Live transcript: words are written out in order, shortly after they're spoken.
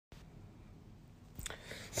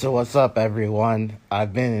So what's up, everyone?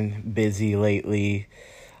 I've been busy lately,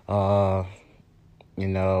 uh, you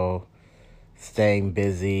know, staying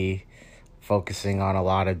busy, focusing on a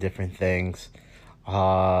lot of different things.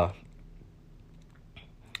 Uh,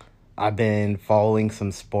 I've been following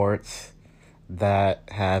some sports that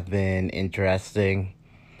have been interesting.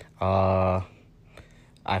 Uh,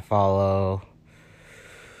 I follow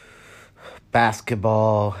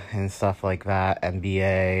basketball and stuff like that,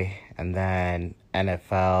 NBA, and then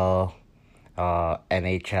NFL,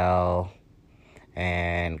 NHL,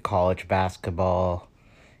 and college basketball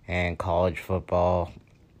and college football.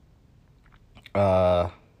 Uh,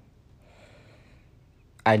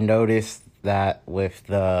 I noticed that with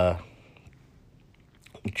the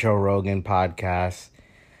Joe Rogan podcast,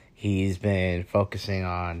 he's been focusing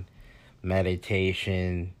on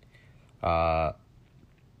meditation, uh,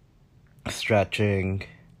 stretching,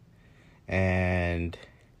 and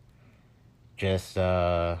just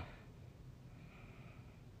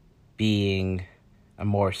being a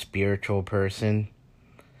more spiritual person.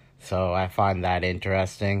 So I find that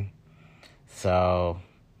interesting. So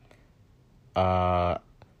I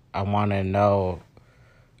want to know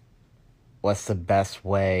what's the best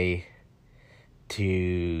way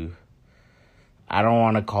to, I don't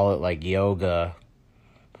want to call it like yoga,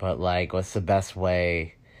 but like what's the best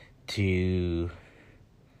way to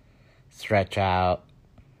stretch out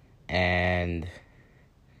and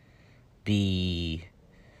be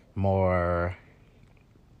more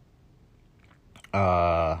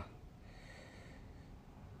uh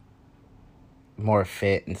more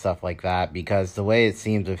fit and stuff like that, because the way it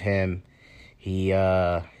seems with him, he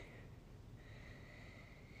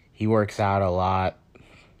he works out a lot,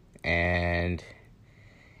 and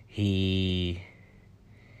he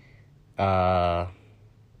uh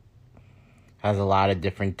has a lot of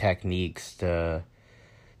different techniques to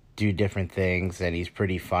do different things, and he's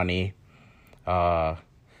pretty funny. uh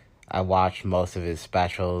I watched most of his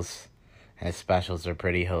specials, and his specials are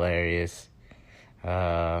pretty hilarious.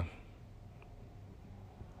 uh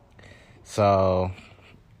so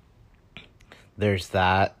there's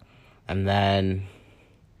that. And then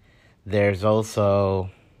there's also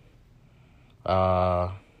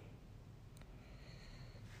uh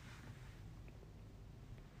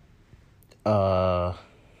uh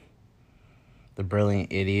the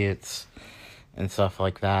Brilliant Idiots and stuff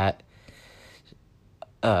like that.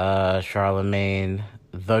 Charlemagne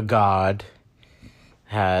the God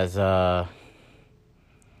has a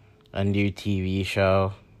new TV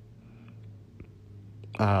show.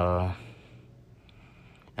 And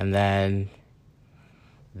then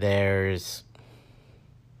there's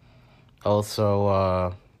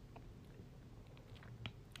also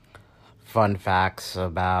fun facts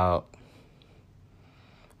about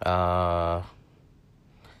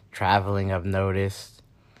traveling, I've noticed.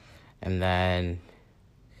 And then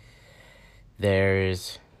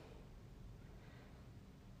there's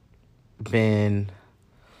been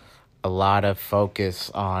a lot of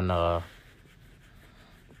focus on a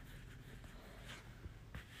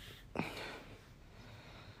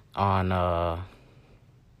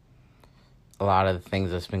lot of the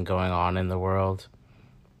things that's been going on in the world.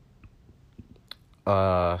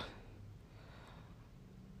 I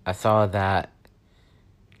saw that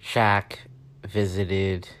Shaq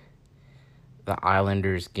visited the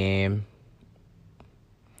Islanders game.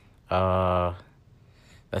 That's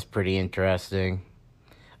pretty interesting.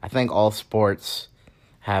 I think all sports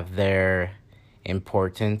have their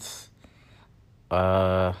importance.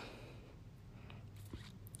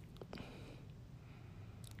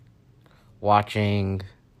 Watching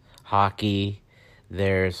hockey,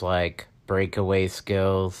 there's like breakaway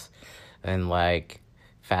skills and like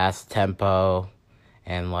fast tempo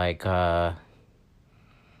and like a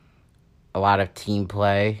lot of team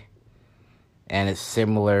play, and it's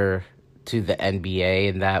similar to the NBA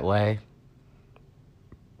in that way.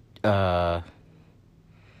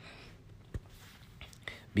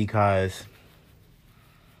 Because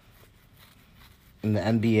in the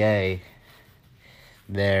NBA,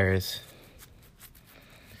 there's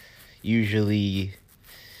usually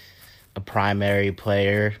a primary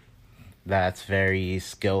player that's very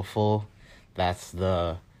skillful, that's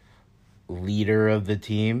the leader of the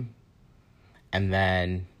team, and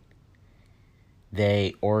then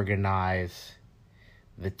they organize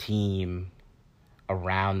the team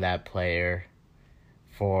around that player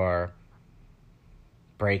for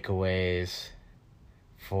breakaways,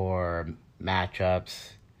 for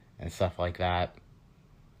matchups, and stuff like that.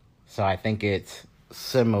 So I think it's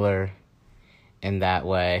similar in that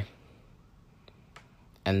way.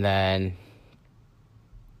 And then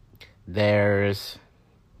there's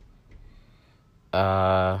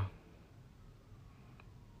Uh,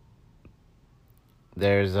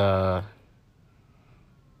 there's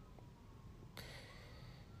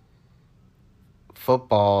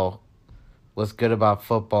football. What's good about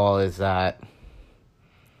football is that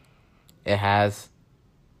it has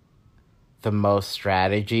the most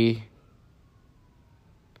strategy,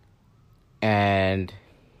 and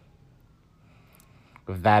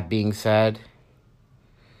with that being said,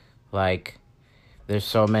 like, there's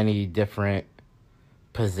so many different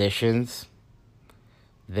positions.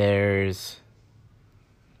 There's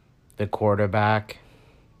the quarterback,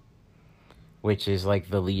 which is like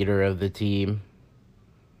the leader of the team.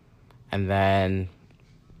 And then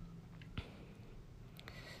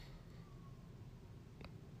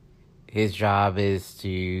his job is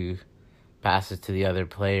to pass it to the other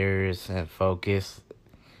players and focus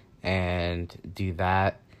and do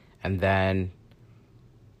that. And then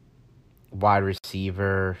wide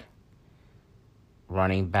receiver,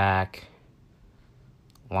 running back,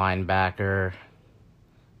 linebacker,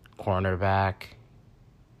 cornerback.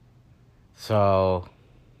 So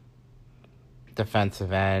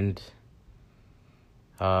defensive end,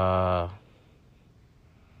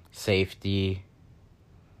 safety,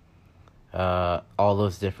 all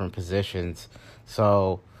those different positions.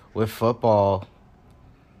 So with football,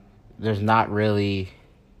 there's not really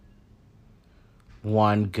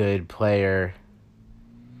one good player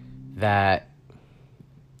that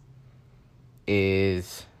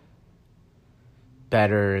is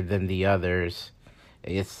better than the others.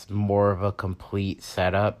 It's more of a complete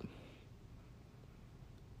setup.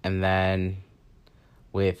 And then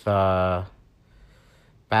with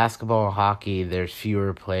basketball and hockey, there's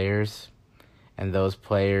fewer players, and those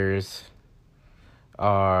players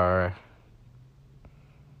are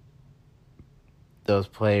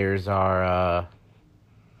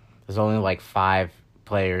there's only like 5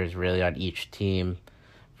 players really on each team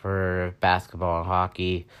for basketball and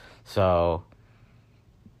hockey. So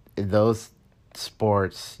in those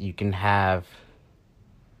sports, you can have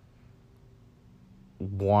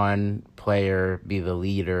one player be the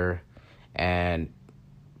leader and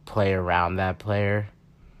play around that player.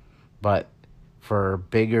 But for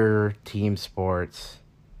bigger team sports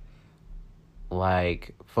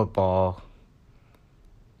like football,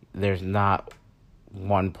 there's not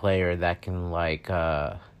one player that can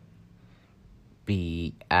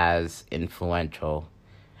be as influential.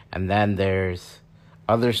 And then there's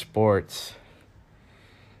other sports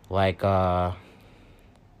like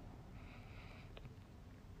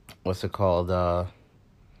what's it called?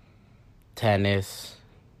 Tennis.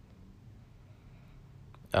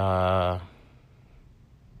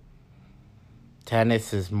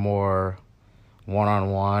 Tennis is more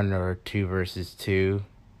 1-on-1 or 2 versus 2.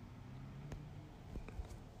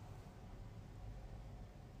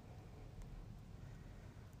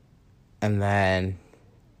 And then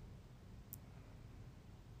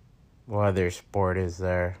what other sport is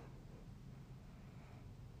there?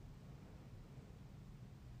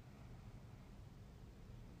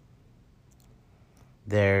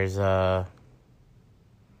 There's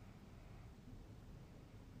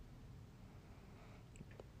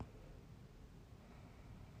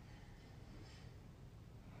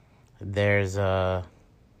there's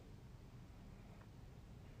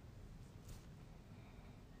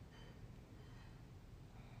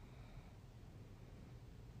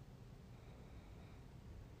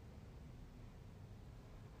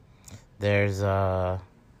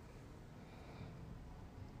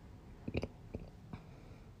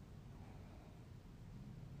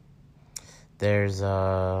there's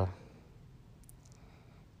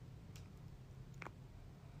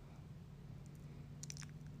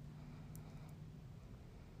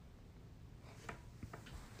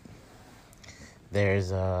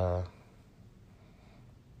there's oh,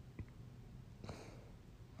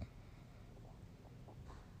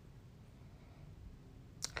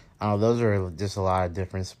 those are just a lot of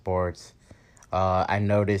different sports. I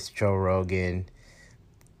noticed Joe Rogan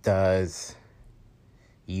does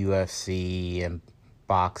UFC and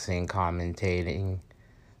boxing commentating,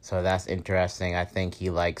 so that's interesting. I think he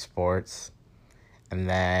likes sports. And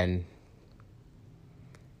then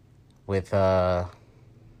with what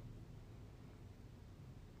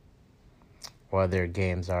other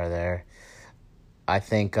games are there? I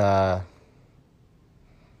think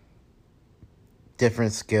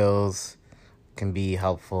different skills can be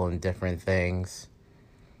helpful in different things.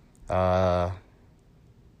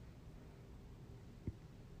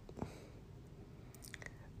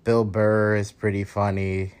 Bill Burr is pretty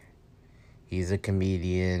funny. He's a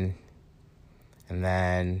comedian. And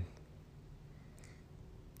then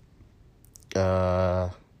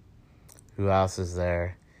Who else is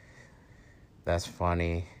there that's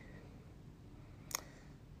funny?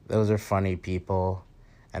 Those are funny people.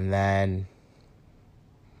 And then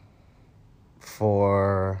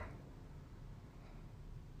for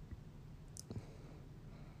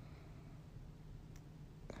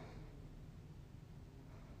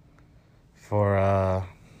for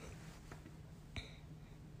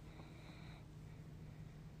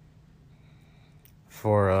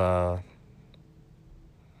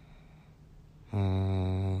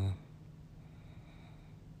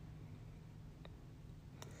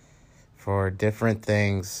for different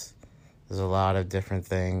things. There's a lot of different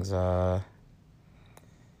things. I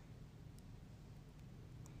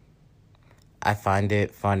find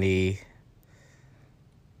it funny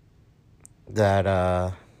that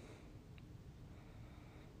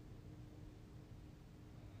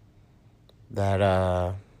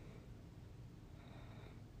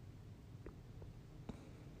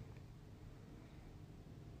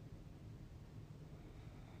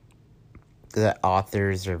that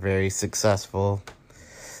authors are very successful.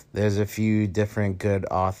 There's a few different good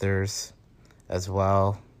authors as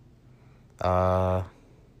well.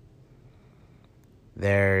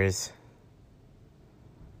 There's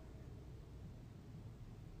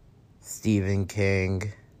Stephen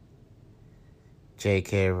King,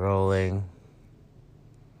 J.K. Rowling,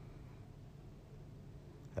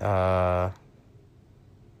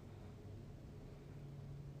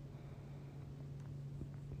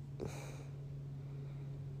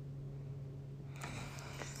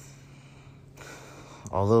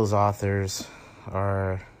 all those authors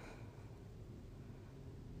are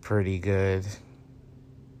pretty good.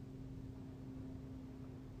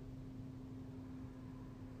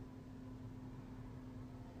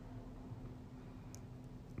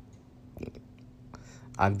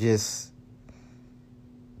 I'm just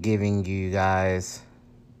giving you guys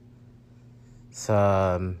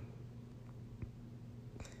some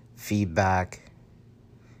feedback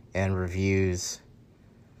and reviews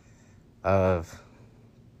of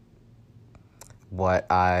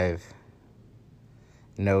what I've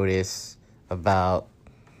noticed about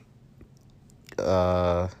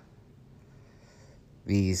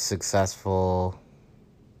these successful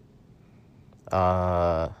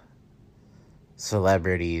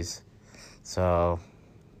celebrities. So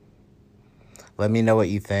let me know what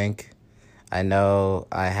you think. I know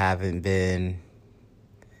I haven't been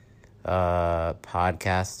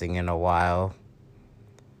podcasting in a while,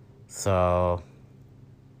 so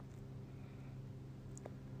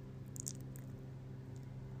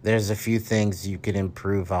there's a few things you can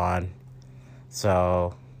improve on.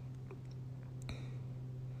 So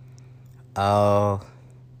I'll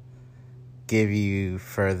give you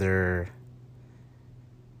further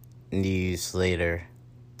news later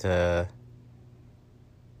to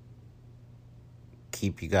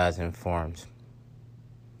keep you guys informed.